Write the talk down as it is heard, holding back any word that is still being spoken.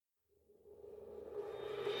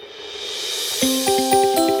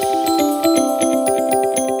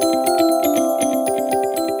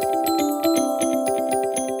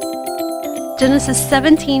Genesis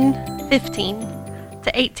 17:15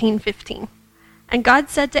 to 18:15. And God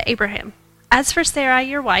said to Abraham, "As for Sarai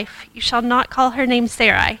your wife, you shall not call her name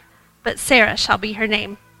Sarai, but Sarah shall be her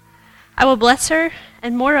name. I will bless her,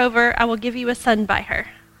 and moreover I will give you a son by her.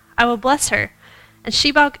 I will bless her, and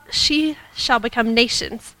she shall become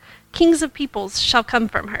nations. Kings of peoples shall come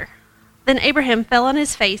from her." Then Abraham fell on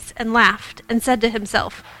his face and laughed, and said to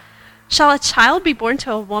himself, "Shall a child be born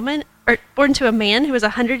to a woman, or born to a man who is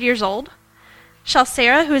 100 years old? Shall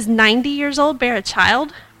Sarah, who is 90 years old, bear a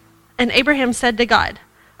child?" And Abraham said to God,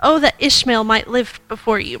 "Oh, that Ishmael might live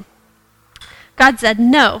before you." God said,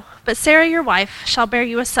 "No, but Sarah your wife shall bear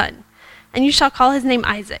you a son, and you shall call his name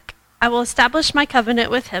Isaac. I will establish my covenant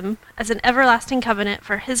with him as an everlasting covenant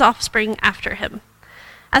for his offspring after him.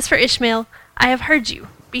 As for Ishmael, I have heard you.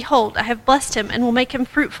 Behold, I have blessed him and will make him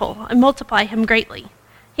fruitful and multiply him greatly.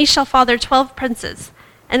 He shall father 12 princes,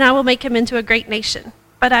 and I will make him into a great nation.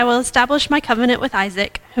 But I will establish my covenant with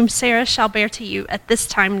Isaac, whom Sarah shall bear to you at this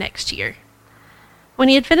time next year." When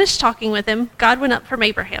he had finished talking with him, God went up from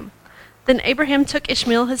Abraham. Then Abraham took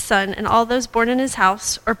Ishmael his son and all those born in his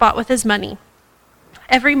house or bought with his money,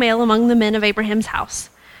 every male among the men of Abraham's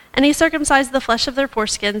house. And he circumcised the flesh of their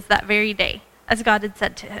foreskins that very day, as God had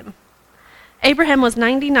said to him. Abraham was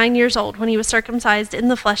 99 years old when he was circumcised in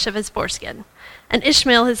the flesh of his foreskin. And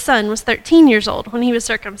Ishmael his son was 13 years old when he was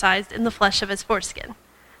circumcised in the flesh of his foreskin.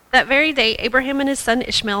 That very day Abraham and his son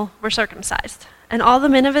Ishmael were circumcised. And all the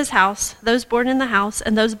men of his house, those born in the house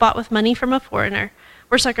and those bought with money from a foreigner,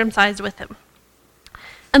 were circumcised with him.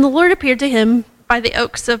 And the Lord appeared to him by the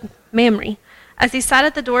oaks of Mamre, as he sat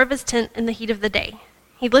at the door of his tent in the heat of the day.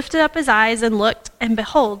 He lifted up his eyes and looked, and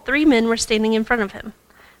behold, 3 men were standing in front of him.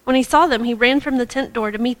 When he saw them, he ran from the tent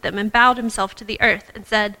door to meet them and bowed himself to the earth and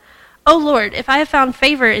said, "O Lord, if I have found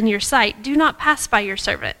favor in your sight, do not pass by your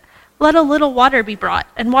servant. Let a little water be brought,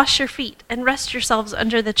 and wash your feet, and rest yourselves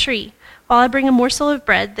under the tree, while I bring a morsel of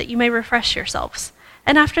bread, that you may refresh yourselves.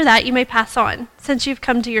 And after that you may pass on, since you have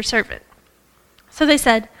come to your servant." So they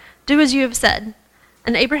said, "Do as you have said."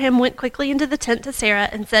 And Abraham went quickly into the tent to Sarah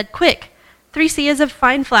and said, "Quick, 3 seahs of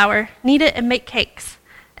fine flour, knead it and make cakes."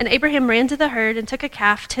 And Abraham ran to the herd and took a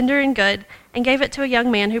calf, tender and good, and gave it to a young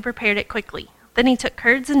man who prepared it quickly. Then he took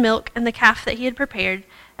curds and milk and the calf that he had prepared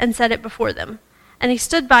and set it before them. And he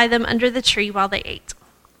stood by them under the tree while they ate.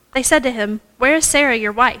 They said to him, "Where is Sarah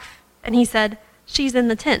your wife?" And he said, "She's in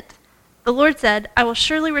the tent." The Lord said, "I will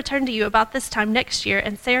surely return to you about this time next year,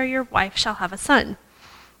 and Sarah your wife shall have a son."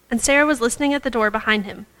 And Sarah was listening at the door behind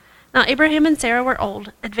him. Now Abraham and Sarah were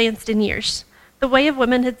old, advanced in years. The way of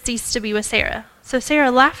women had ceased to be with Sarah. So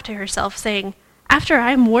Sarah laughed to herself, saying, "After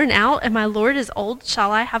I am worn out and my Lord is old,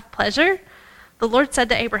 shall I have pleasure?" The Lord said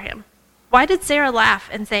to Abraham, "Why did Sarah laugh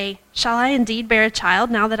and say, 'Shall I indeed bear a child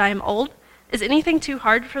now that I am old?' Is anything too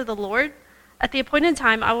hard for the Lord? At the appointed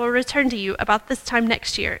time I will return to you about this time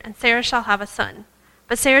next year, and Sarah shall have a son."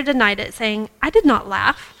 But Sarah denied it, saying, "I did not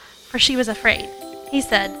laugh," for she was afraid. He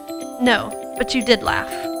said, "No, but you did laugh."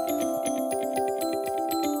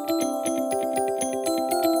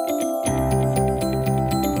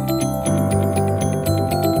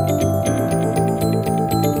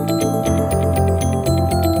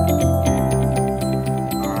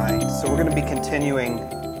 Continuing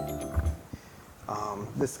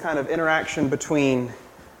this kind of interaction between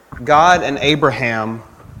God and Abraham,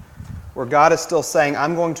 where God is still saying,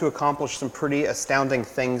 "I'm going to accomplish some pretty astounding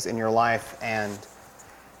things in your life," and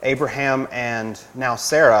Abraham and now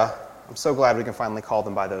Sarah, I'm so glad we can finally call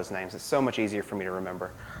them by those names. It's so much easier for me to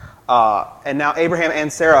remember. And now Abraham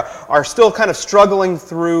and Sarah are still kind of struggling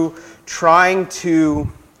through trying to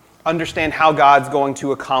understand how God's going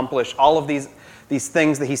to accomplish all of these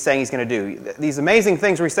things that he's saying he's going to do. These amazing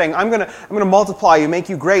things where he's saying, I'm going to multiply you, make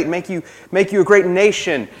you great, make you a great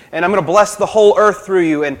nation, and I'm going to bless the whole earth through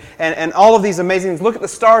you, and all of these amazing things. Look at the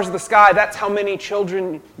stars of the sky. That's how many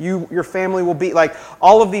children your family will be. Like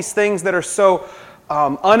all of these things that are so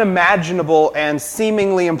unimaginable and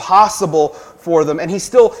seemingly impossible for them. And he's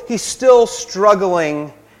still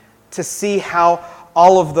struggling to see how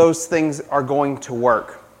all of those things are going to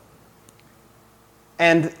work.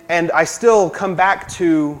 And I still come back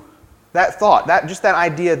to that thought, that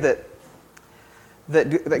idea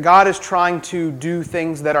that God is trying to do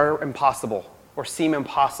things that are impossible or seem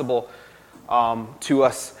impossible to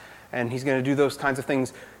us, and he's going to do those kinds of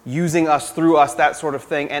things using us, through us, that sort of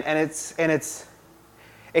thing.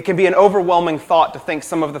 It can be an overwhelming thought to think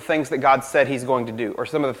some of the things that God said he's going to do, or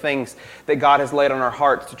some of the things that God has laid on our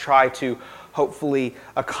hearts to try to hopefully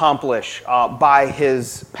accomplish by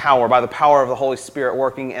his power, by the power of the Holy Spirit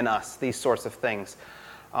working in us, these sorts of things.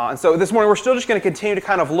 And so this morning we're still just going to continue to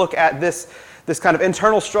kind of look at this kind of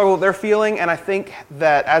internal struggle that they're feeling, and I think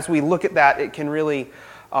that as we look at that, it can really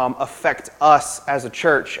affect us as a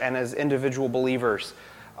church and as individual believers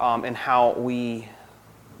in how we,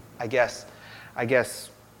 I guess,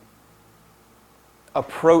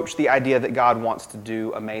 approach the idea that God wants to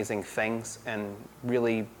do amazing things and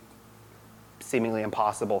really seemingly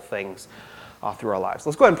impossible things through our lives.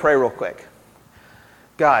 Let's go ahead and pray real quick.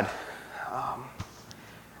 God,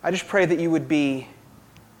 I just pray that you would be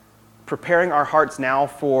preparing our hearts now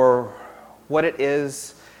for what it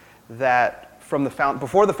is that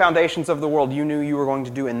before the foundations of the world you knew you were going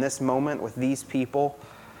to do in this moment with these people.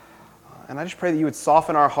 And I just pray that you would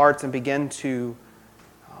soften our hearts and begin to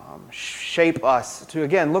shape us to,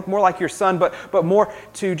 again, look more like your Son, but more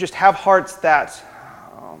to just have hearts that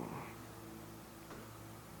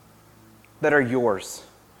are yours,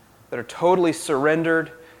 that are totally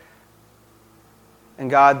surrendered. And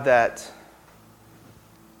God, that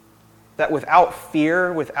without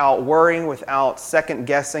fear, without worrying, without second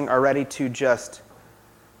guessing, are ready to just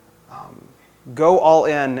go all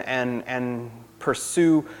in and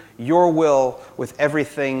pursue your will with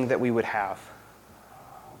everything that we would have.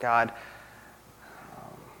 God,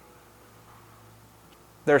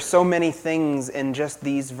 there are so many things in just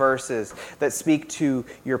these verses that speak to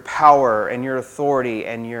your power and your authority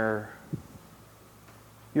and your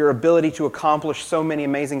ability to accomplish so many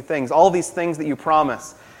amazing things, all these things that you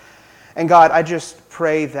promise. And God, I just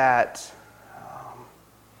pray that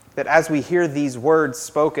as we hear these words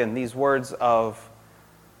spoken, these words of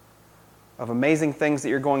amazing things that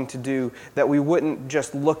you're going to do, that we wouldn't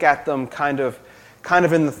just look at them kind of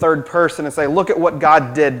in the third person and say, look at what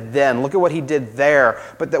God did then, look at what he did there,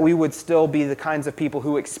 but that we would still be the kinds of people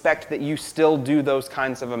who expect that you still do those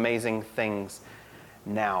kinds of amazing things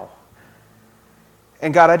now.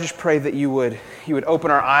 And God, I just pray that you would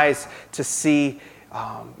open our eyes to see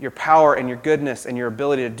your power and your goodness and your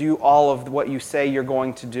ability to do all of what you say you're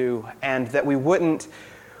going to do, and that we wouldn't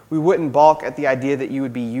balk at the idea that you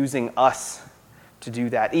would be using us to do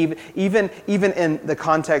that. Even in the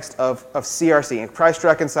context of CRC, Christ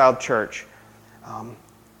Reconciled Church,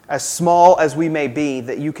 as small as we may be,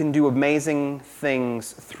 that you can do amazing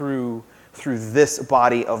things through this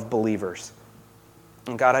body of believers.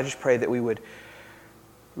 And God, I just pray that we'd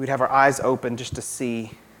have our eyes open just to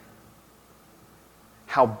see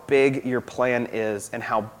how big your plan is and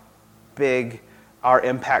how big our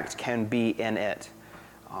impact can be in it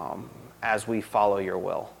as we follow your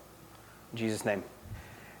will. In Jesus' name,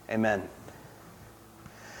 amen.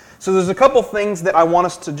 So there's a couple things that I want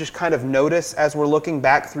us to just kind of notice as we're looking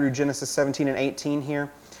back through Genesis 17 and 18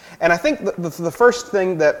 here. And I think the first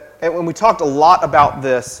thing that, and when we talked a lot about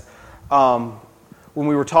this, when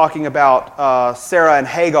we were talking about Sarah and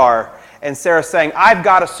Hagar, and Sarah saying, I've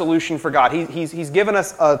got a solution for God. He's given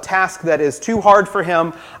us a task that is too hard for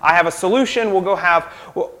him. I have a solution. We'll go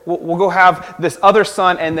have this other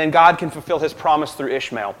son, and then God can fulfill his promise through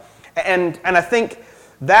Ishmael. And I think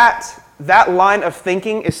that line of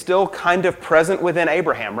thinking is still kind of present within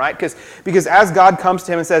Abraham, right? Because as God comes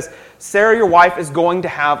to him and says, Sarah, your wife, is going to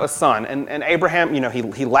have a son. And Abraham,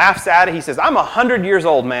 he laughs at it. He says, I'm 100 years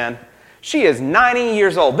old, man. She is 90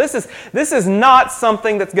 years old. This is not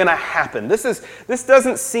something that's going to happen. This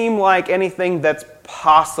doesn't seem like anything that's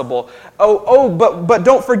possible. But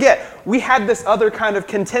don't forget, we had this other kind of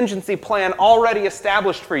contingency plan already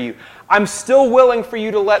established for you. I'm still willing for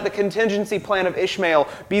you to let the contingency plan of Ishmael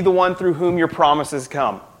be the one through whom your promises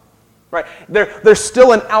come. Right? There's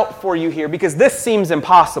still an out for you here because this seems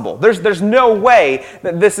impossible. There's no way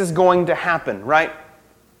that this is going to happen, right?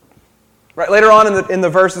 Right, later on in the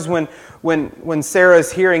verses when Sarah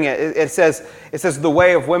is hearing it, it says the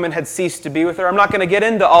way of women had ceased to be with her. I'm not going to get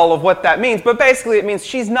into all of what that means, but basically it means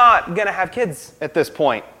she's not going to have kids at this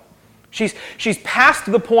point. She's past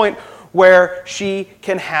the point where she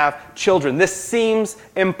can have children. This seems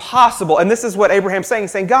impossible, and this is what Abraham's saying.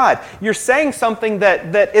 He's saying, God, you're saying something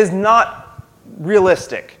that is not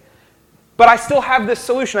realistic. But I still have this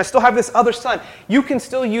solution. I still have this other son. You can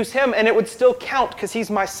still use him, and it would still count because he's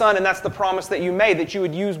my son, and that's the promise that you made, that you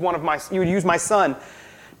would use my son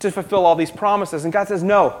to fulfill all these promises. And God says,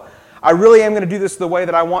 no, I really am going to do this the way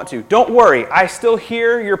that I want to. Don't worry. I still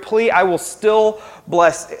hear your plea. I will still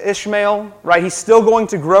bless Ishmael, right? He's still going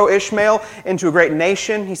to grow Ishmael into a great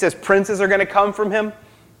nation. He says princes are going to come from him.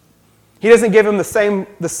 He doesn't give him the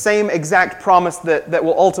same exact promise that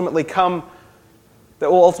will ultimately come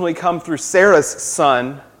through Sarah's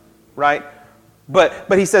son, right?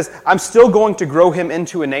 But he says, I'm still going to grow him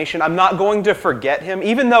into a nation. I'm not going to forget him,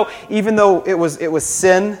 even though it was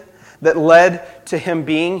sin that led to him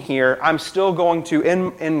being here, I'm still going to,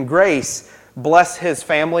 in grace, bless his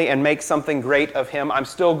family and make something great of him. I'm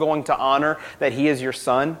still going to honor that he is your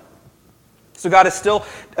son. So God is still,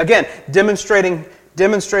 again, demonstrating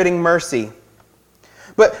mercy.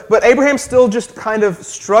 But Abraham's still just kind of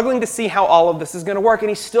struggling to see how all of this is going to work, and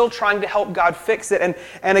he's still trying to help God fix it.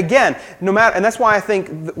 And again, and that's why I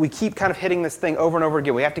think that we keep kind of hitting this thing over and over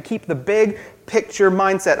again. We have to keep the big picture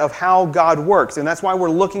mindset of how God works, and that's why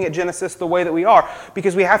we're looking at Genesis the way that we are,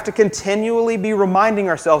 because we have to continually be reminding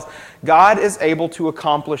ourselves God is able to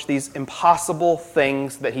accomplish these impossible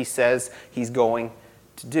things that he says he's going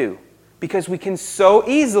to do, because we can so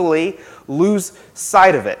easily lose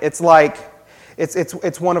sight of it. It's like,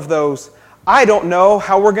 it's one of those, I don't know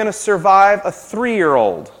how we're going to survive a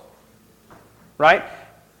 3-year-old, right?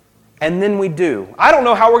 And then we do. I don't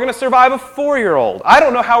know how we're going to survive a 4-year-old. I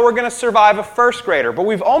don't know how we're going to survive a first grader, but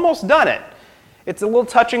we've almost done it. It's a little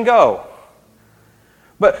touch and go.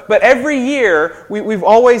 But every year, we've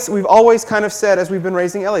always kind of said, as we've been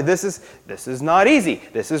raising Ellie, this is not easy.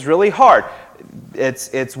 This is really hard.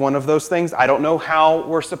 It's one of those things. I don't know how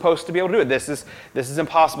we're supposed to be able to do it. This is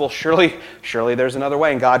impossible. Surely there's another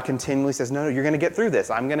way. And God continually says, no, you're going to get through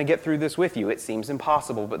this. I'm going to get through this with you. It seems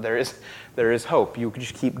impossible, but there is hope. You can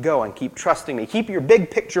just keep going. Keep trusting me. Keep your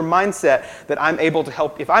big picture mindset that I'm able to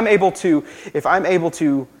help. If I'm able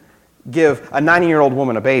to give a 90-year-old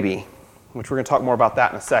woman a baby, which we're going to talk more about that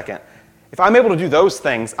in a second. If I'm able to do those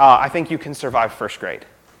things, I think you can survive first grade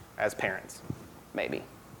as parents, maybe.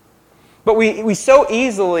 But we so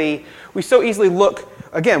easily look,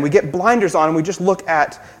 again, we get blinders on and we just look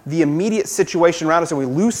at the immediate situation around us and we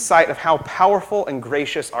lose sight of how powerful and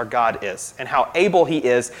gracious our God is and how able he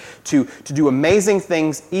is to do amazing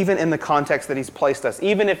things even in the context that he's placed us,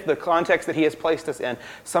 even if the context that he has placed us in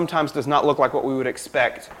sometimes does not look like what we would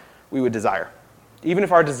expect we would desire. Even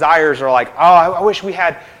if our desires are like, oh, I wish we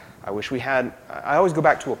had, I always go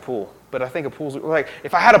back to a pool, but I think a pool's like,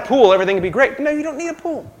 if I had a pool, everything would be great. No, you don't need a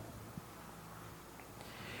pool.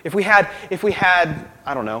 If we had,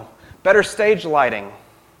 I don't know, better stage lighting,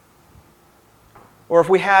 or if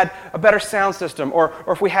we had a better sound system, or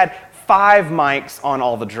if we had 5 mics on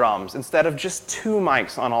all the drums instead of just 2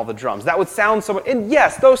 mics on all the drums. That would sound so much, and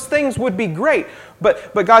yes, those things would be great,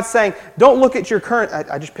 but God's saying, don't look at your current,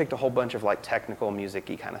 I just picked a whole bunch of like technical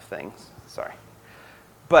music-y kind of things, sorry.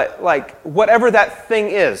 But like, whatever that thing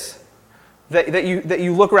is, that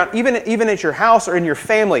you look around, even at your house or in your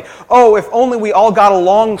family, oh, if only we all got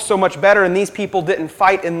along so much better and these people didn't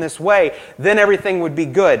fight in this way, then everything would be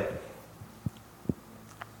good.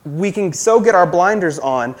 We can so get our blinders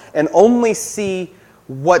on and only see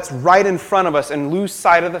what's right in front of us and lose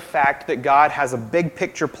sight of the fact that God has a big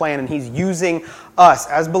picture plan and he's using us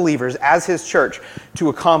as believers, as his church, to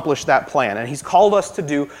accomplish that plan. And he's called us to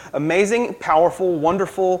do amazing, powerful,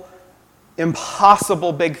 wonderful,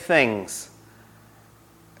 impossible big things.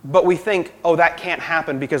 But we think, oh, that can't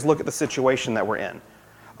happen because look at the situation that we're in.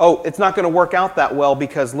 Oh, it's not going to work out that well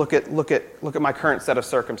because look at my current set of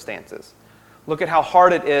circumstances. Look at how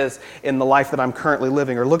hard it is in the life that I'm currently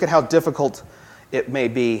living, or look at how difficult it may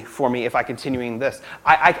be for me if I continue in this.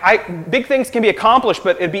 Big things can be accomplished,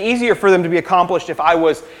 but it'd be easier for them to be accomplished if I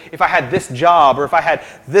had this job, or if I had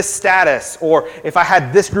this status, or if I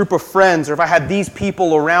had this group of friends, or if I had these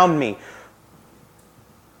people around me.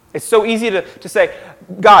 It's so easy to say,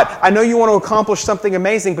 God, I know you want to accomplish something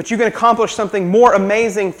amazing, but you can accomplish something more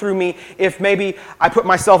amazing through me if maybe I put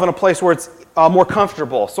myself in a place where it's more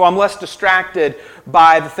comfortable, so I'm less distracted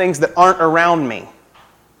by the things that aren't around me.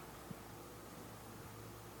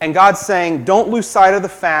 And God's saying, don't lose sight of the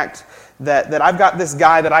fact that I've got this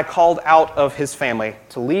guy that I called out of his family,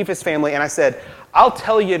 to leave his family, and I said, I'll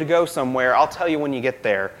tell you to go somewhere, I'll tell you when you get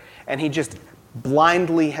there. And he just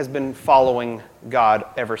blindly has been following God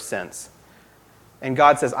ever since. And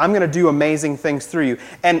God says, I'm going to do amazing things through you.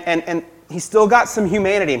 And he's still got some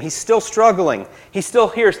humanity, and he's still struggling. He still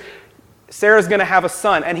hears, Sarah's going to have a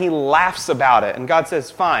son, and he laughs about it. And God says,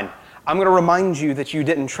 fine, I'm going to remind you that you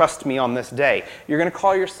didn't trust me on this day. You're going to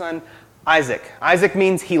call your son Isaac. Isaac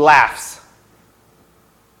means he laughs.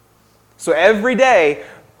 So every day,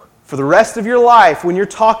 for the rest of your life, when you're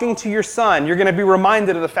talking to your son, you're going to be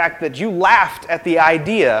reminded of the fact that you laughed at the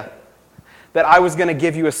idea that I was going to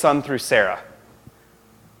give you a son through Sarah.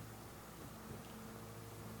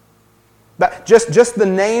 But just the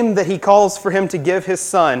name that he calls for him to give his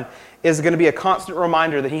son is going to be a constant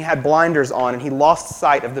reminder that he had blinders on and he lost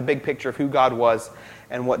sight of the big picture of who God was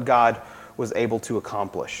and what God was able to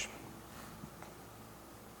accomplish.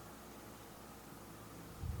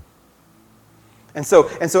 And so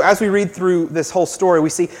as we read through this whole story, we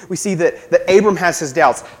see that Abram has his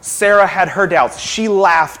doubts. Sarah had her doubts. She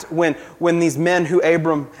laughed when these men who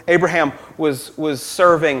Abraham was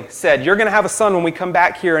serving said, "You're going to have a son when we come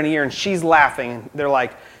back here in a year." And she's laughing. And they're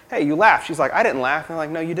like, "Hey, you laughed." She's like, "I didn't laugh." And they're like,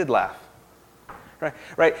 "No, you did laugh."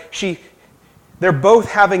 Right? They're both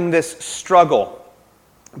having this struggle.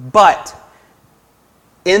 But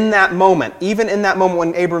in that moment, even in that moment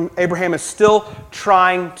when Abraham is still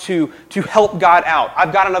trying to help God out,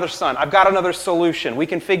 "I've got another son, I've got another solution, we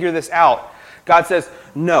can figure this out," God says,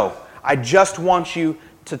 "No, I just want you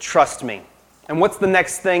to trust me." And what's the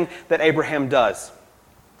next thing that Abraham does?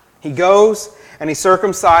 He goes and he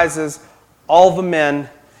circumcises all the men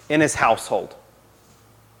in his household.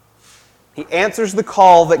 He answers the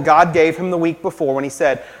call that God gave him the week before when he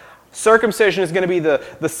said, circumcision is going to be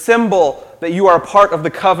the symbol that you are a part of the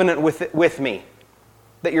covenant with me,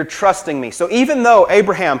 that you're trusting me. So even though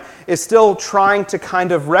Abraham is still trying to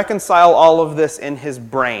kind of reconcile all of this in his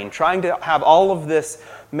brain, trying to have all of this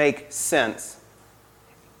make sense,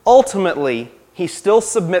 ultimately, he still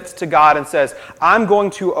submits to God and says, "I'm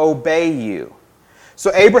going to obey you." So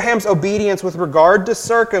Abraham's obedience with regard to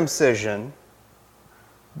circumcision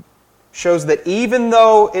shows that even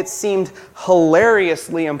though it seemed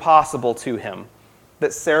hilariously impossible to him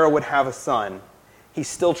that Sarah would have a son, he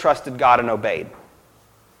still trusted God and obeyed.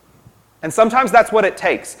 And sometimes that's what it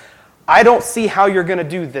takes. I don't see how you're going to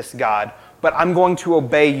do this, God, but I'm going to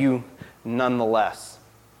obey you nonetheless.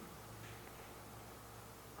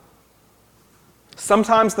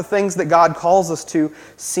 Sometimes the things that God calls us to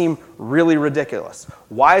seem really ridiculous.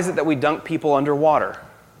 Why is it that we dunk people underwater?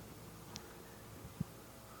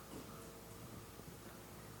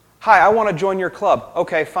 "Hi, I want to join your club."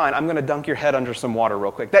 "Okay, fine, I'm going to dunk your head under some water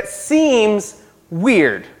real quick." That seems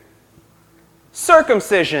weird.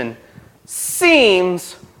 Circumcision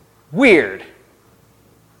seems weird.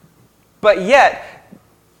 But yet,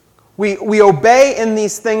 we obey in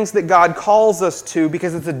these things that God calls us to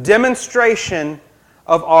because it's a demonstration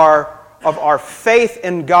of our faith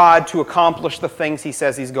in God to accomplish the things He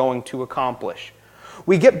says He's going to accomplish.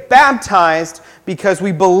 We get baptized because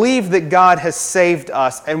we believe that God has saved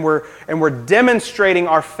us, and we're demonstrating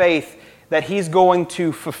our faith that He's going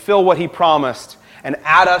to fulfill what He promised and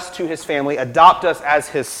add us to His family, adopt us as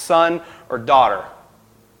His son or daughter.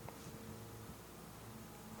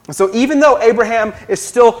 And so even though Abraham is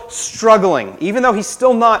still struggling, even though he's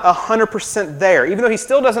still not 100% there, even though he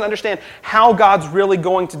still doesn't understand how God's really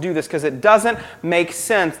going to do this, because it doesn't make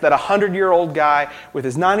sense that a 100-year-old guy with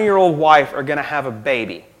his 90-year-old wife are going to have a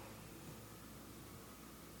baby.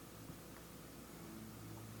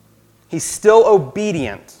 He's still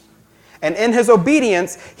obedient. And in his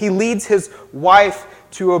obedience, he leads his wife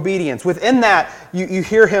to obedience. Within that, you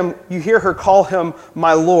hear her call him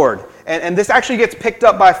my Lord. And this actually gets picked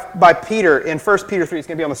up by Peter in 1 Peter 3. It's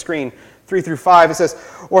going to be on the screen, 3 through 5. It says,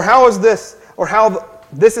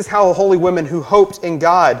 this is how holy women who hoped in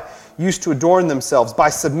God used to adorn themselves, by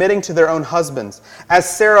submitting to their own husbands, as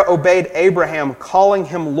Sarah obeyed Abraham, calling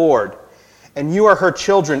him Lord. And you are her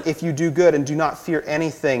children if you do good and do not fear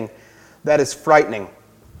anything that is frightening.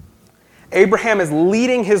 Abraham is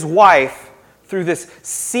leading his wife through this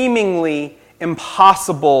seemingly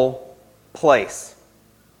impossible place.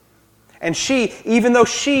 And she, even though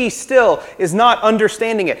she still is not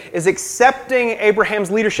understanding it, is accepting Abraham's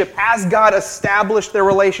leadership as God established their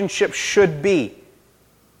relationship should be.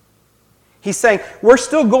 He's saying, we're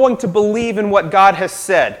still going to believe in what God has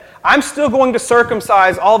said. I'm still going to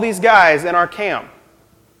circumcise all these guys in our camp.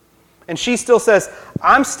 And she still says,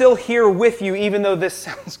 I'm still here with you even though this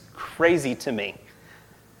sounds crazy to me.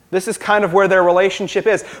 This is kind of where their relationship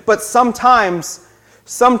is. But sometimes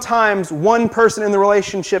one person in the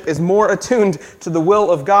relationship is more attuned to the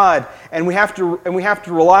will of God, and we have to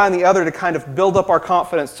rely on the other to kind of build up our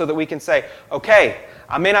confidence so that we can say, okay,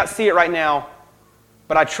 I may not see it right now,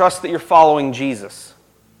 but I trust that you're following Jesus.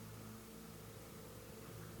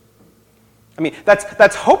 I mean,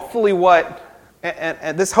 that's hopefully what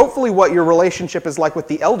your relationship is like with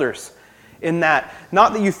the elders, in that,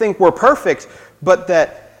 not that you think we're perfect, but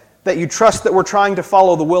that you trust that we're trying to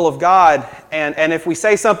follow the will of God, and if we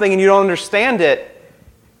say something and you don't understand it,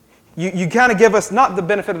 you kind of give us not the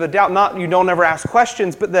benefit of the doubt, not you don't ever ask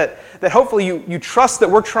questions, but that hopefully you trust that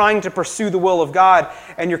we're trying to pursue the will of God,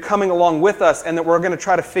 and you're coming along with us, and that we're going to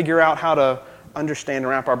try to figure out how to understand and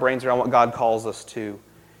wrap our brains around what God calls us to,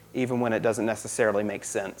 even when it doesn't necessarily make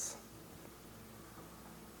sense.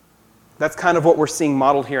 That's kind of what we're seeing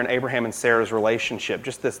modeled here in Abraham and Sarah's relationship.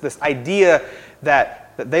 Just this idea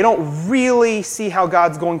that they don't really see how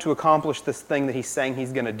God's going to accomplish this thing that He's saying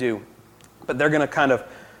He's going to do. But they're going to kind of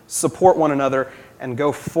support one another, and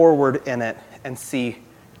go forward in it and see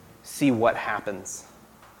what happens.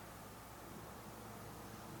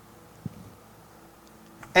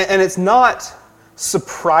 And it's not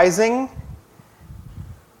surprising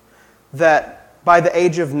that by the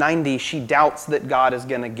age of 90, she doubts that God is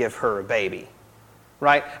going to give her a baby.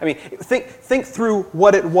 Right? I mean, think through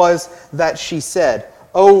what it was that she said.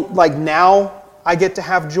 Oh, like now I get to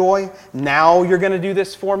have joy? Now you're going to do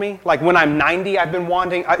this for me? Like when I'm 90, I've been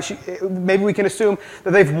wanting... maybe we can assume that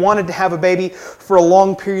they've wanted to have a baby for a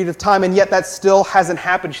long period of time, and yet that still hasn't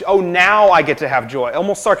happened. Oh, now I get to have joy.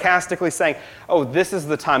 Almost sarcastically saying, oh, this is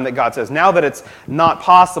the time that God says, now that it's not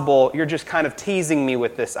possible, you're just kind of teasing me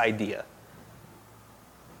with this idea.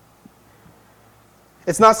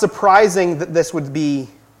 It's not surprising that this would be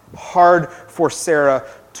hard for Sarah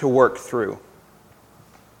to work through.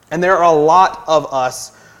 And there are a lot of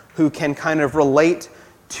us who can kind of relate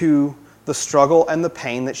to the struggle and the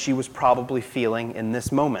pain that she was probably feeling in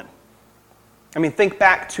this moment. I mean, think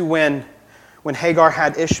back to when Hagar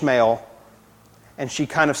had Ishmael, and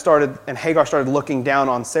Hagar started looking down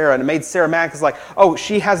on Sarah, and it made Sarah mad because, like, oh,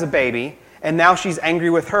 she has a baby, and now she's angry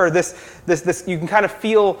with her. This you can kind of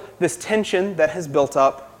feel this tension that has built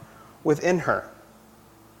up within her.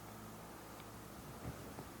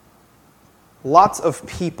 Lots of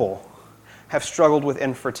people have struggled with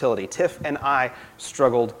infertility. Tiff and I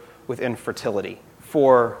struggled with infertility.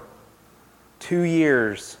 For 2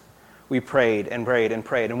 years, we prayed and prayed and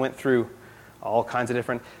prayed and went through all kinds of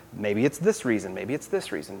different, maybe it's this reason, maybe it's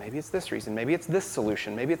this reason, maybe it's this reason, maybe it's this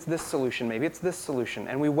solution, maybe it's this solution, maybe it's this solution.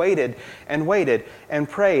 And we waited and waited and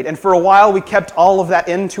prayed. And for a while, we kept all of that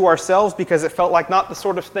into ourselves because it felt like not the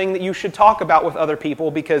sort of thing that you should talk about with other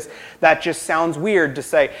people, because that just sounds weird to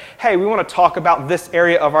say, hey, we want to talk about this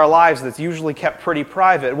area of our lives that's usually kept pretty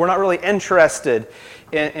private. We're not really interested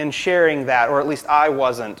in sharing that, or at least I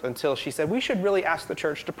wasn't, until she said, we should really ask the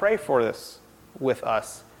church to pray for this with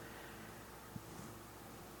us.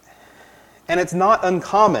 And it's not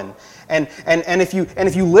uncommon. And if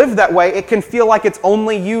you live that way, it can feel like it's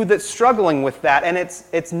only you that's struggling with that. And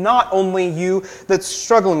it's not only you that's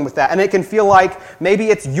struggling with that. And it can feel like maybe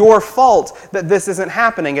it's your fault that this isn't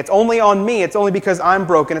happening. It's only on me. It's only because I'm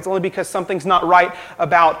broken. It's only because something's not right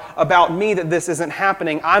about me that this isn't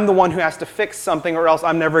happening. I'm the one who has to fix something, or else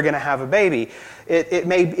I'm never going to have a baby. It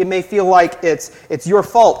may feel like it's your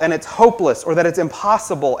fault and it's hopeless, or that it's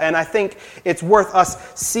impossible. And I think it's worth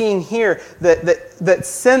us seeing here that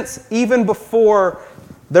since even before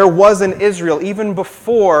there was an Israel, even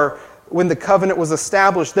before when the covenant was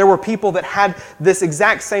established, there were people that had this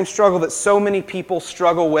exact same struggle that so many people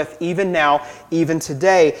struggle with even now, even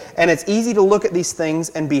today. And it's easy to look at these things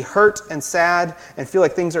and be hurt and sad and feel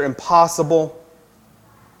like things are impossible.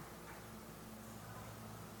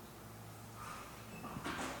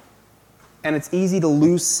 And it's easy to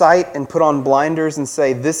lose sight and put on blinders and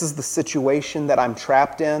say, this is the situation that I'm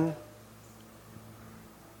trapped in.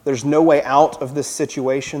 There's no way out of this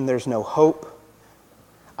situation. There's no hope.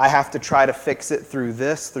 I have to try to fix it through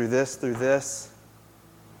this, through this, through this.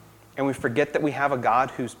 And we forget that we have a God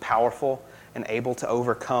who's powerful and able to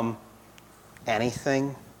overcome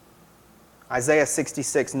anything. Isaiah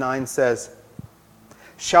 66:9 says,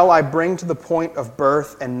 shall I bring to the point of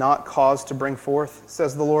birth and not cause to bring forth,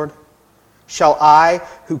 says the Lord? Shall I,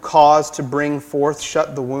 who caused to bring forth,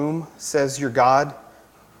 shut the womb, says your God?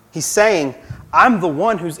 He's saying, I'm the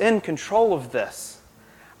one who's in control of this.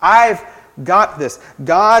 I've got this.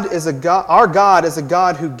 Our God is a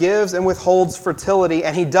God who gives and withholds fertility,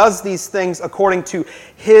 and He does these things according to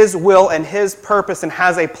His will and His purpose, and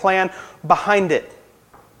has a plan behind it.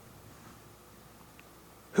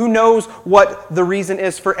 Who knows what the reason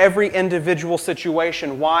is for every individual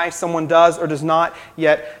situation, why someone does or does not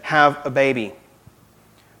yet have a baby.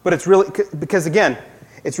 But it's really, because again,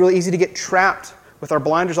 it's really easy to get trapped with our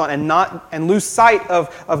blinders on and lose sight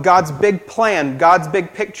of God's big plan, God's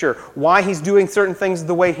big picture, why He's doing certain things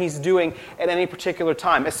the way He's doing at any particular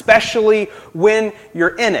time, especially when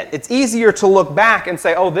you're in it. It's easier to look back and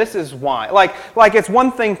say, oh, this is why. Like it's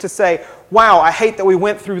one thing to say, wow, I hate that we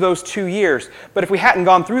went through those 2 years, but if we hadn't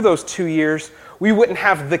gone through those 2 years, we wouldn't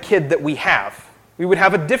have the kid that we have. We would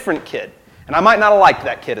have a different kid. And I might not have liked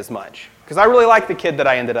that kid as much, because I really like the kid that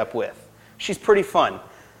I ended up with. She's pretty fun.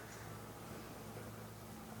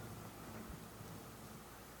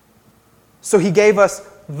 So He gave us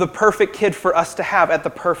the perfect kid for us to have at the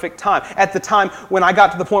perfect time. At the time when I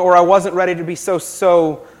got to the point where I wasn't ready to be so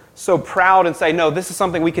proud and say, no, this is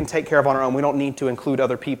something we can take care of on our own. We don't need to include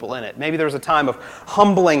other people in it. Maybe there was a time of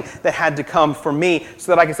humbling that had to come for me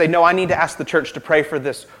so that I could say, no, I need to ask the church to pray for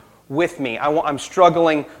this with me. I'm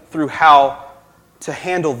struggling through how to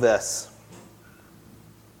handle this.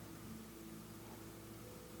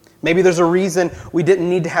 Maybe there's a reason we didn't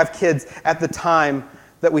need to have kids at the time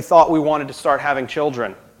that we thought we wanted to start having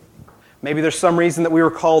children. Maybe there's some reason that we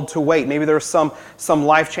were called to wait. Maybe there was some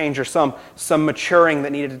life change or some maturing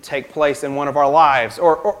that needed to take place in one of our lives.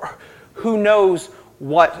 Or who knows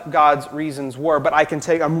what God's reasons were. But I can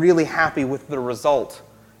tell you, I'm really happy with the result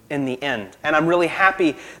in the end. And I'm really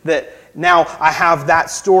happy that now I have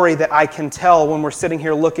that story that I can tell when we're sitting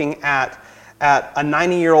here looking at a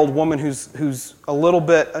 90-year-old woman who's a little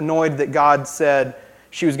bit annoyed that God said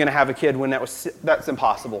she was going to have a kid when that's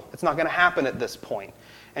impossible. It's not going to happen at this point.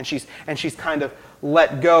 And she's kind of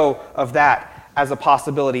let go of that as a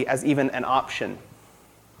possibility, as even an option.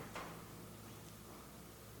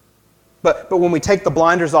 But when we take the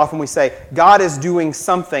blinders off and we say, God is doing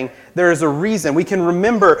something, there is a reason. We can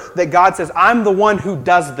remember that God says, I'm the one who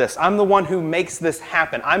does this. I'm the one who makes this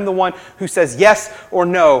happen. I'm the one who says yes or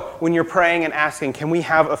no when you're praying and asking, can we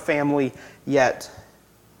have a family yet?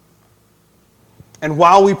 And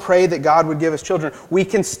while we pray that God would give us children, we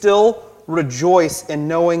can still rejoice in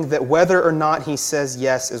knowing that whether or not He says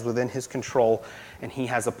yes is within His control and He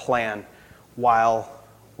has a plan while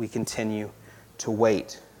we continue to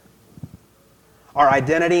wait. Our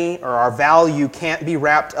identity or our value can't be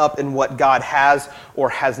wrapped up in what God has or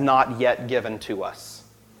has not yet given to us.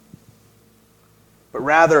 But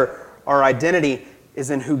rather, our identity is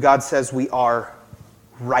in who God says we are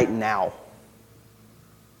right now.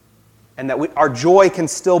 And that our joy can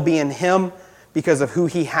still be in Him because of who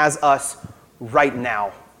He has us right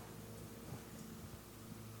now.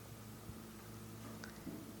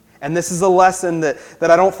 And this is a lesson that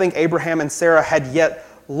I don't think Abraham and Sarah had yet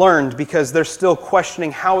learned, because they're still questioning,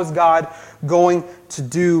 how is God going to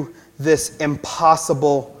do this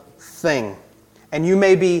impossible thing? And you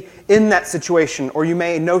may be in that situation, or you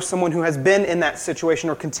may know someone who has been in that situation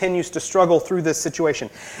or continues to struggle through this situation.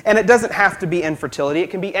 And it doesn't have to be infertility. It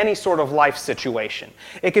can be any sort of life situation.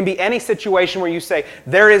 It can be any situation where you say,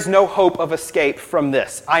 there is no hope of escape from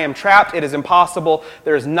this. I am trapped. It is impossible.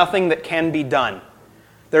 There is nothing that can be done.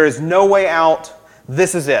 There is no way out.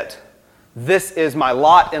 This is it. This is my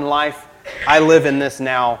lot in life. I live in this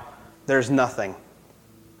now. There's nothing.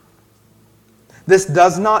 This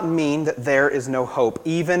does not mean that there is no hope,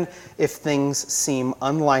 even if things seem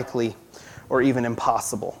unlikely or even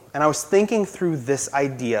impossible. And I was thinking through this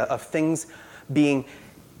idea of things being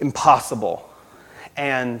impossible,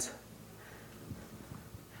 and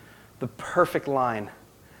the perfect line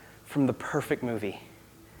from the perfect movie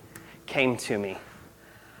came to me.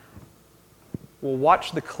 We'll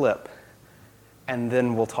watch the clip, and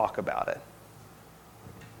then we'll talk about it.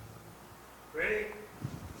 Ready?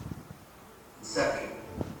 Second.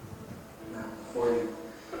 Now, before you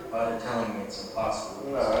are telling me it's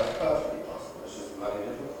impossible. No, it's perfectly possible. It's just bloody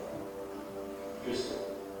difficult. Just,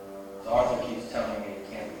 Arthur keeps telling me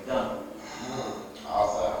it can't be done.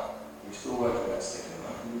 Arthur, you're still working that stick in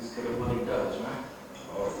life. He's good at what he does, right?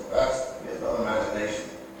 Oh, it's the best. He has no imagination.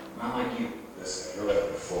 Not like you. Listen, you're ready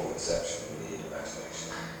for full conception. You need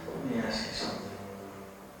imagination. Let me ask you something.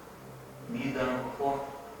 Have you done it before?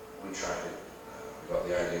 We tried it. We got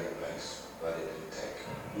the idea in place, but it didn't take.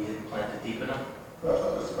 You didn't plant it deep enough? Well, it's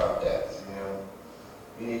not just about depth, you know.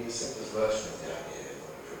 You need the simplest version of the idea in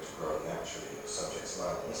order for it to grow naturally. The subject's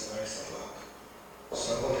like, it's very simple.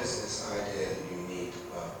 So what is this idea that you need to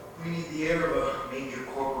develop? We need the heir of a major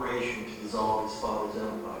corporation to dissolve his father's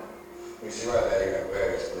empire. You see, right there you have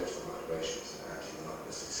various political motivations and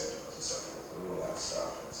anti-monopolistic sentiments and so forth, and all that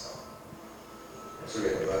stuff and so on. It's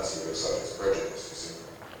really at the mercy of your subject's prejudice, you see.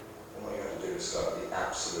 All you have to do is start at the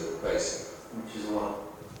absolute basic. Which is what?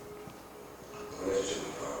 Relationship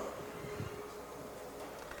with God.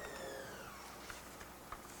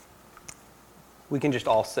 We can just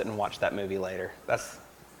all sit and watch that movie later. That's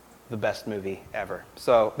the best movie ever.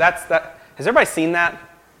 So that's that. Has everybody seen that?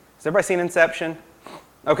 Has everybody seen Inception?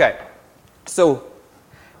 Okay. So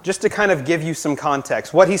just to kind of give you some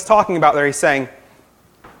context, what he's talking about there, he's saying,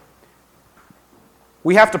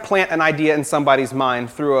 we have to plant an idea in somebody's mind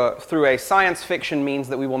through a science fiction means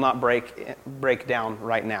that we will not break down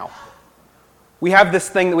right now. We have this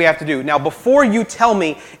thing that we have to do. Now, before you tell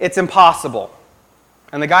me it's impossible,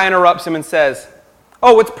 and the guy interrupts him and says,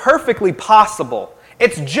 oh, it's perfectly possible.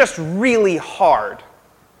 It's just really hard.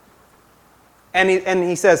 And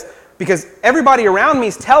he says, because everybody around me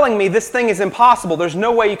is telling me this thing is impossible. There's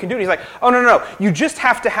no way you can do it. He's like, oh, no. You just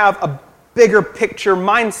have to have bigger picture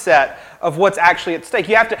mindset of what's actually at stake.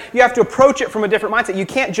 You have to approach it from a different mindset. You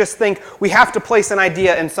can't just think we have to place an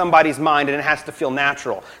idea in somebody's mind and it has to feel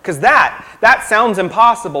natural. Because that sounds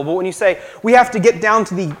impossible. But when you say we have to get down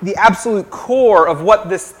to the absolute core of what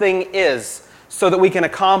this thing is so that we can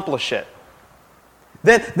accomplish it,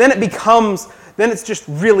 then it's just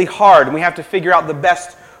really hard, and we have to figure out the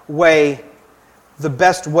best way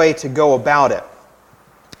to go about it.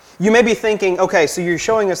 You may be thinking, okay, so you're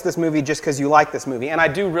showing us this movie just because you like this movie, and I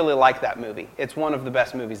do really like that movie. It's one of the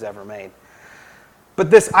best movies ever made.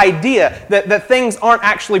 But this idea that things aren't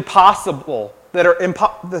actually possible,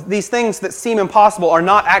 these things that seem impossible are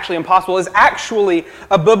not actually impossible, is actually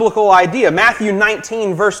a biblical idea. Matthew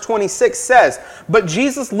 19, verse 26 says, "But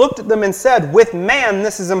Jesus looked at them and said, 'With man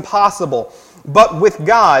this is impossible, but with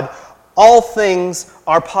God all things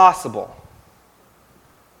are possible.'"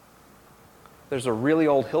 There's a really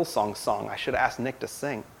old Hillsong song I should ask Nick to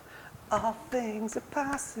sing. All things are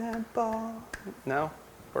possible. No?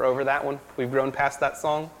 We're over that one? We've grown past that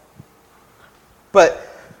song? But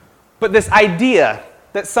this idea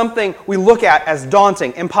that something we look at as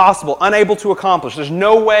daunting, impossible, unable to accomplish, there's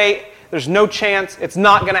no way, there's no chance, it's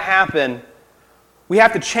not going to happen. We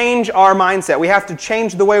have to change our mindset. We have to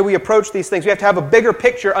change the way we approach these things. We have to have a bigger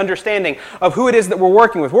picture understanding of who it is that we're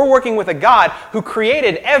working with. We're working with a God who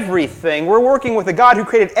created everything. We're working with a God who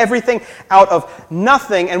created everything out of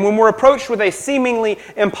nothing. And when we're approached with a seemingly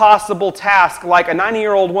impossible task, like a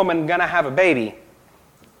 90-year-old woman going to have a baby,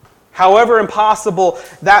 however impossible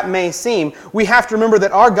that may seem, we have to remember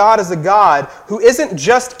that our God is a God who isn't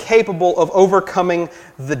just capable of overcoming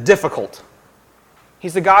the difficult.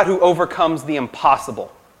 He's a God who overcomes the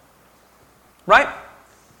impossible. Right?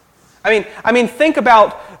 I mean, think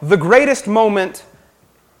about the greatest moment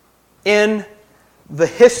in the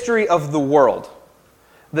history of the world.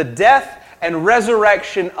 The death and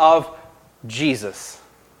resurrection of Jesus.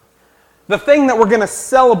 The thing that we're going to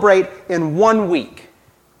celebrate in 1 week.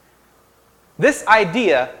 This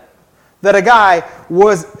idea that a guy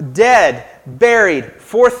was dead, buried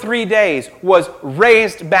for 3 days, was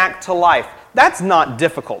raised back to life. That's not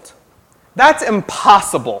difficult. That's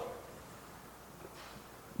impossible.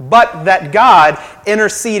 But that God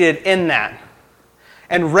interceded in that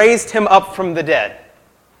and raised him up from the dead.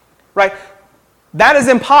 Right? That is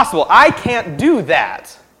impossible. I can't do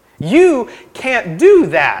that. You can't do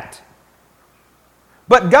that.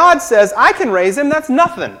 But God says, I can raise him, that's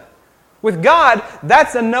nothing. With God,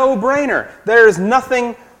 that's a no-brainer. There's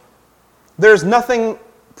nothing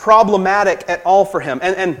problematic at all for him.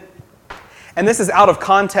 And this is out of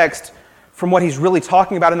context from what he's really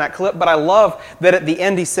talking about in that clip, but I love that at the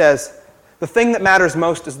end he says, the thing that matters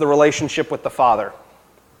most is the relationship with the Father.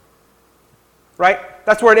 Right?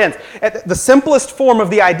 That's where it ends. The simplest form of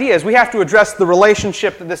the idea is we have to address the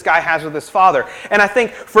relationship that this guy has with his Father. And I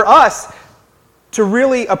think for us to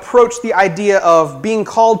really approach the idea of being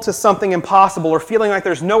called to something impossible or feeling like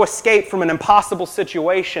there's no escape from an impossible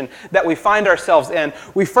situation that we find ourselves in,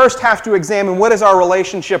 we first have to examine what is our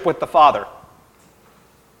relationship with the Father.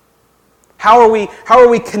 How are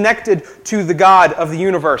we connected to the God of the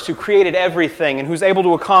universe who created everything and who's able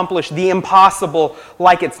to accomplish the impossible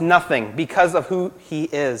like it's nothing because of who he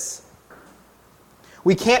is?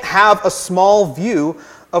 We can't have a small view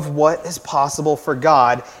of what is possible for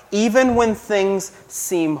God, even when things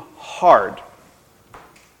seem hard.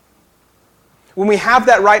 When we have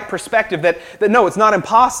that right perspective that no, it's not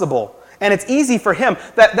impossible, and it's easy for him,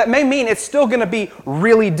 that may mean it's still going to be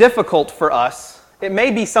really difficult for us. It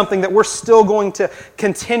may be something that we're still going to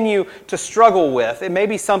continue to struggle with. It may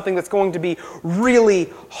be something that's going to be really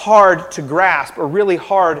hard to grasp or really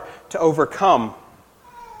hard to overcome.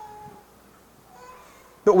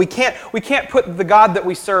 But we can't put the God that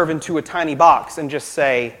we serve into a tiny box and just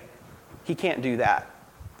say, he can't do that.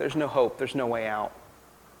 There's no hope. There's no way out.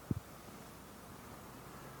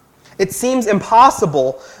 It seems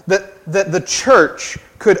impossible that the church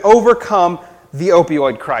could overcome the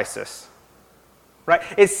opioid crisis. Right?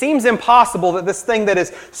 It seems impossible that this thing that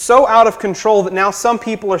is so out of control that now some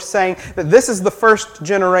people are saying that this is the first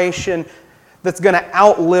generation that's going to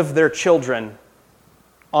outlive their children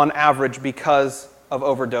on average because of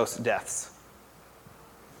overdose deaths.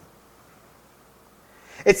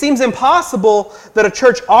 It seems impossible that a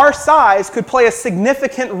church our size could play a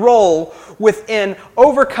significant role within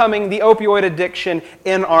overcoming the opioid addiction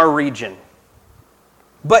in our region.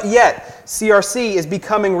 But yet, CRC is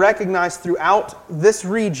becoming recognized throughout this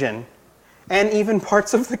region and even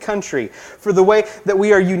parts of the country for the way that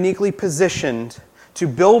we are uniquely positioned to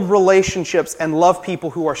build relationships and love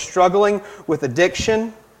people who are struggling with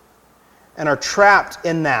addiction and are trapped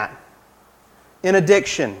in that, in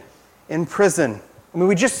addiction, in prison. I mean,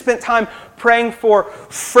 we just spent time praying for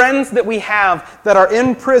friends that we have that are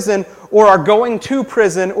in prison or are going to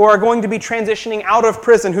prison or are going to be transitioning out of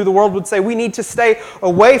prison, who the world would say we need to stay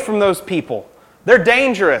away from those people. They're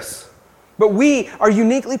dangerous. But we are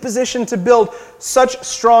uniquely positioned to build such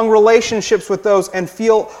strong relationships with those and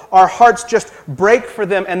feel our hearts just break for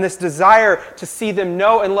them and this desire to see them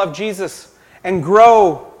know and love Jesus and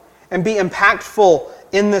grow and be impactful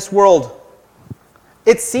in this world.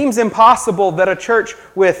 It seems impossible that a church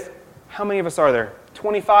with, how many of us are there?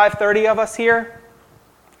 25, 30 of us here?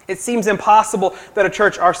 It seems impossible that a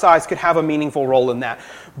church our size could have a meaningful role in that.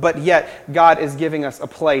 But yet, God is giving us a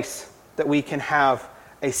place that we can have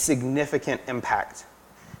a significant impact.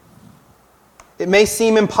 It may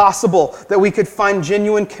seem impossible that we could find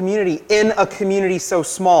genuine community in a community so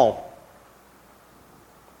small.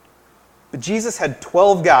 But Jesus had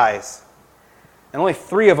 12 guys, and only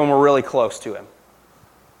 3 of them were really close to him.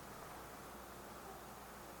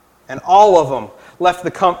 And all of them left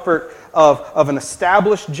the comfort of an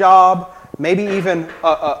established job, maybe even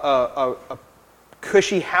a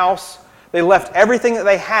cushy house. They left everything that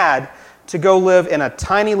they had to go live in a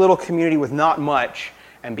tiny little community with not much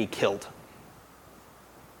and be killed.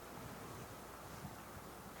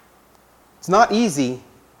 It's not easy.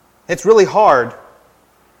 It's really hard.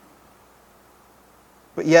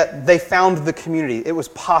 But yet they found the community. It was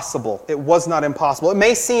possible. It was not impossible. It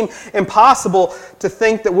may seem impossible to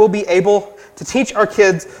think that we'll be able to teach our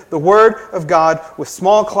kids the Word of God with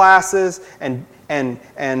small classes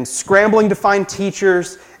and scrambling to find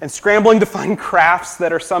teachers and scrambling to find crafts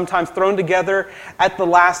that are sometimes thrown together at the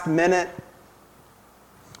last minute.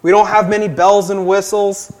 We don't have many bells and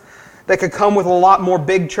whistles that could come with a lot more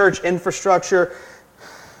big church infrastructure.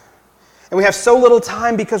 And we have so little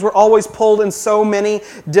time because we're always pulled in so many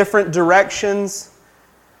different directions.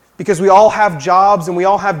 Because we all have jobs and we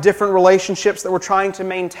all have different relationships that we're trying to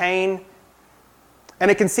maintain. And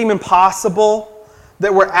it can seem impossible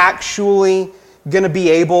that we're actually going to be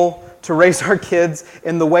able to raise our kids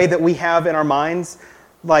in the way that we have in our minds.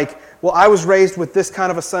 Like, well, I was raised with this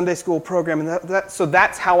kind of a Sunday school program, and so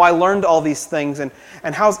that's how I learned all these things. And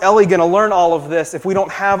how's Ellie going to learn all of this if we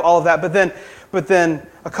don't have all of that? But then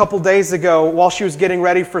a couple days ago, while she was getting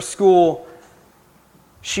ready for school,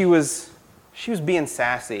 she was being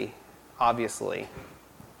sassy, obviously,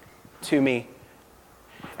 to me.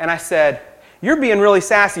 And I said, "You're being really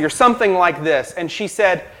sassy," or something like this. And she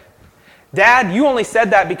said, "Dad, you only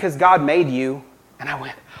said that because God made you." And I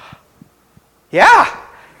went, "Yeah."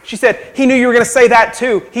 She said, "He knew you were going to say that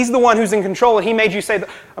too. He's the one who's in control, and He made you say that."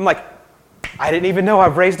 I'm like, "I didn't even know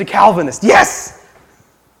I've raised a Calvinist." Yes!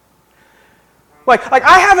 Like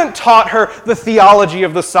I haven't taught her the theology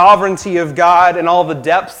of the sovereignty of God and all the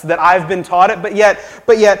depths that I've been taught it, but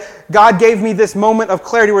yet God gave me this moment of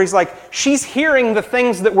clarity where He's like, she's hearing the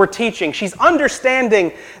things that we're teaching. She's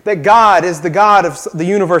understanding that God is the God of the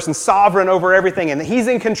universe and sovereign over everything, and that He's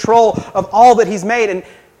in control of all that He's made,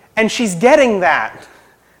 and she's getting that.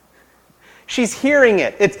 She's hearing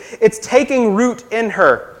it. It's taking root in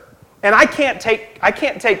her. And I can't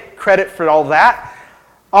take credit for all that.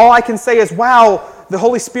 All I can say is, wow, the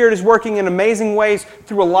Holy Spirit is working in amazing ways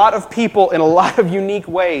through a lot of people in a lot of unique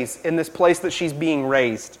ways in this place that she's being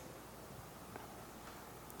raised.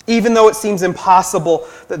 Even though it seems impossible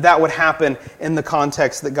that would happen in the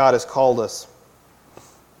context that God has called us.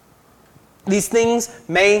 These things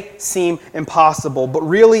may seem impossible, but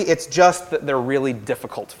really it's just that they're really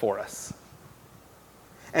difficult for us.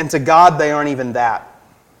 And to God, they aren't even that.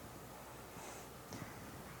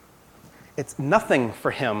 It's nothing for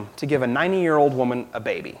Him to give a 90-year-old woman a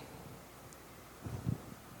baby.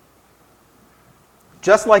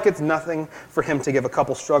 Just like it's nothing for Him to give a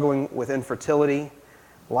couple struggling with infertility,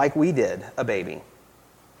 like we did, a baby.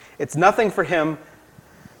 It's nothing for Him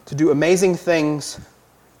to do amazing things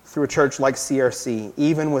through a church like CRC,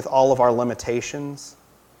 even with all of our limitations.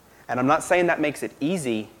 And I'm not saying that makes it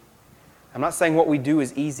easy. I'm not saying what we do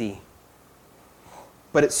is easy.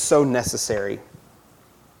 But it's so necessary.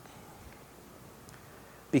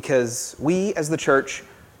 Because we, as the church,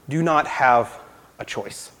 do not have a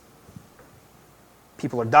choice.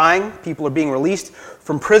 People are dying. People are being released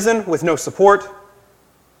from prison with no support.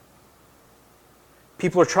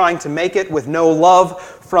 People are trying to make it with no love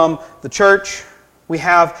from the church. We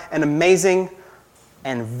have an amazing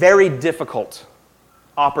and very difficult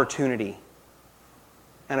opportunity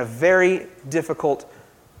and a very difficult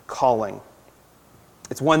calling.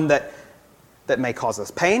 It's one that may cause us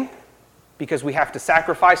pain, because we have to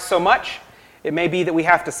sacrifice so much. It may be that we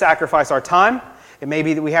have to sacrifice our time. It may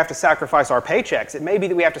be that we have to sacrifice our paychecks. It may be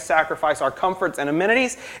that we have to sacrifice our comforts and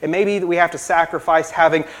amenities. It may be that we have to sacrifice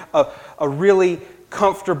having a really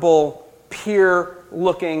comfortable,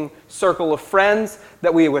 peer-looking circle of friends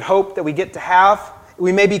that we would hope that we get to have.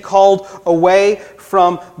 We may be called away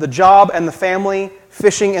from the job and the family,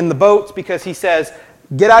 fishing in the boats, because he says,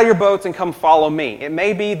 get out of your boats and come follow me. It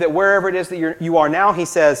may be that wherever it is that you are now, he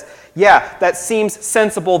says, yeah, that seems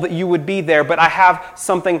sensible that you would be there, but I have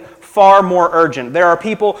something far more urgent. There are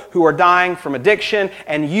people who are dying from addiction,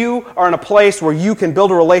 and you are in a place where you can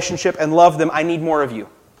build a relationship and love them. I need more of you.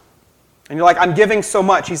 And you're like, I'm giving so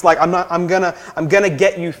much. He's like, I'm gonna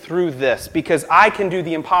get you through this because I can do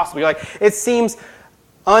the impossible. You're like, it seems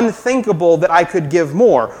unthinkable that I could give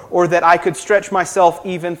more or that I could stretch myself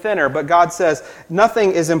even thinner. But God says,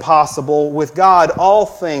 nothing is impossible. With God, all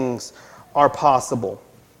things are possible.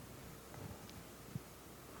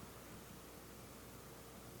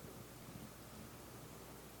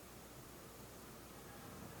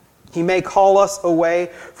 He may call us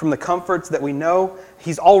away from the comforts that we know.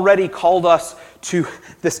 He's already called us to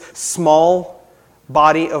this small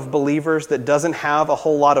body of believers that doesn't have a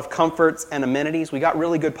whole lot of comforts and amenities. We got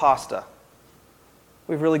really good pasta.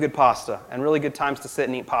 We have really good pasta and really good times to sit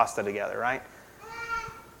and eat pasta together, right?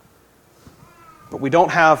 But we don't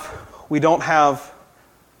have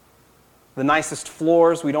the nicest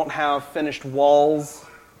floors. We don't have finished walls.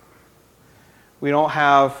 We don't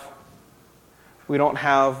have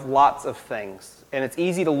lots of things. And it's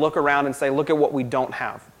easy to look around and say, look at what we don't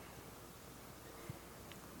have.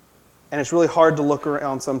 And it's really hard to look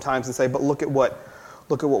around sometimes and say, but look at what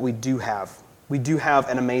we do have. We do have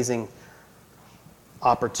an amazing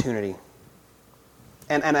opportunity.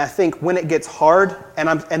 And I think when it gets hard,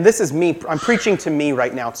 and this is me, I'm preaching to me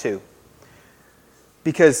right now too.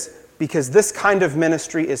 Because this kind of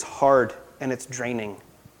ministry is hard and it's draining.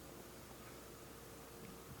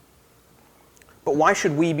 But why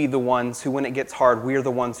should we be the ones who, when it gets hard, we're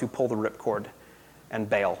the ones who pull the ripcord and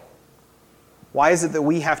bail? Why is it that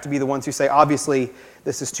we have to be the ones who say, obviously,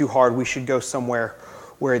 this is too hard, we should go somewhere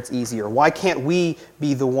where it's easier? Why can't we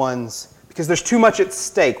be the ones, because there's too much at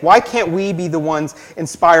stake, why can't we be the ones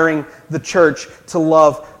inspiring the church to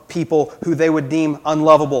love people who they would deem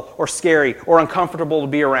unlovable or scary or uncomfortable to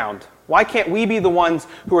be around? Why can't we be the ones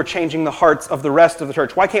who are changing the hearts of the rest of the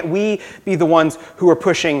church? Why can't we be the ones who are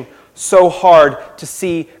pushing so hard to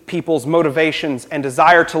see people's motivations and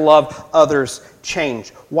desire to love others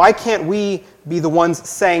change? Why can't we be the ones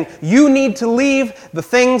saying, you need to leave the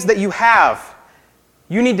things that you have.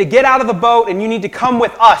 You need to get out of the boat and you need to come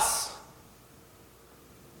with us.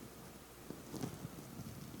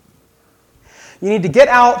 You need to get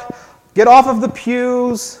out, get off of the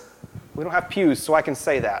pews. We don't have pews, so I can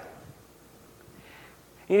say that.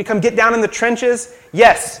 You need to come get down in the trenches.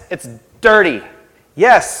 Yes, it's dirty.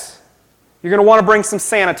 Yes, you're going to want to bring some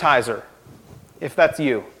sanitizer, if that's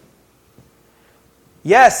you.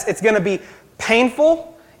 Yes, it's going to be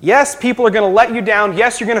painful. Yes, people are going to let you down.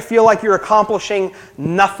 Yes, you're going to feel like you're accomplishing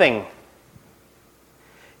nothing.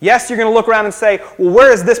 Yes, you're going to look around and say, well, where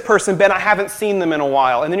has this person been? I haven't seen them in a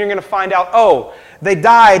while. And then you're going to find out, oh, they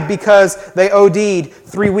died because they OD'd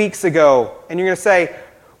 3 weeks ago. And you're going to say,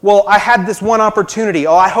 well, I had this one opportunity.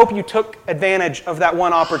 Oh, I hope you took advantage of that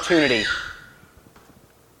one opportunity.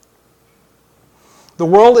 The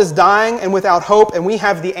world is dying and without hope, and we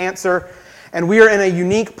have the answer. And we are in a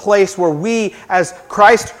unique place where we, as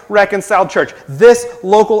Christ-reconciled church, this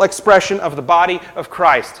local expression of the body of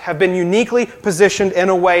Christ, have been uniquely positioned in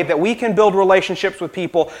a way that we can build relationships with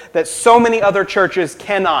people that so many other churches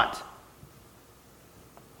cannot.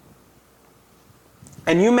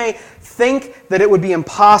 And you may think that it would be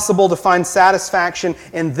impossible to find satisfaction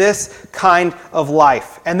in this kind of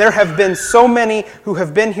life. And there have been so many who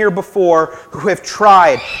have been here before who have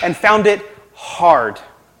tried and found it hard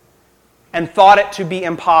and thought it to be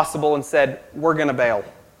impossible and said, we're going to bail.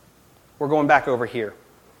 We're going back over here.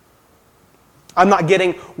 I'm not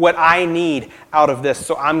getting what I need out of this,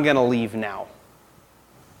 so I'm going to leave now.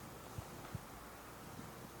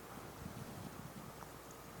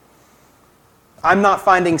 I'm not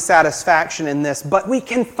finding satisfaction in this, but we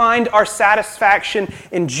can find our satisfaction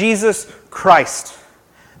in Jesus Christ.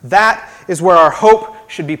 That is where our hope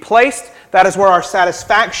should be placed. That is where our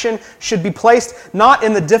satisfaction should be placed, not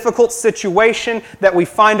in the difficult situation that we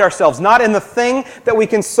find ourselves, not in the thing that we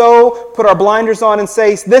can so put our blinders on and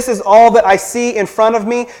say, this is all that I see in front of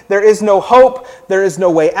me. There is no hope. There is no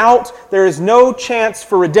way out. There is no chance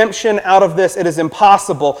for redemption out of this. It is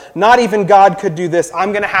impossible. Not even God could do this.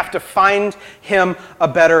 I'm going to have to find Him a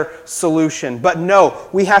better solution. But no,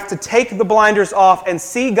 we have to take the blinders off and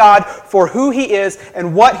see God for who He is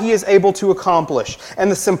and what He is able to accomplish,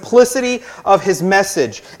 and the simplicity of His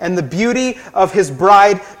message and the beauty of His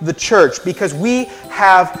bride, the church, because we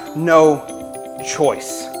have no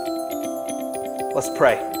choice. Let's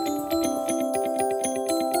pray.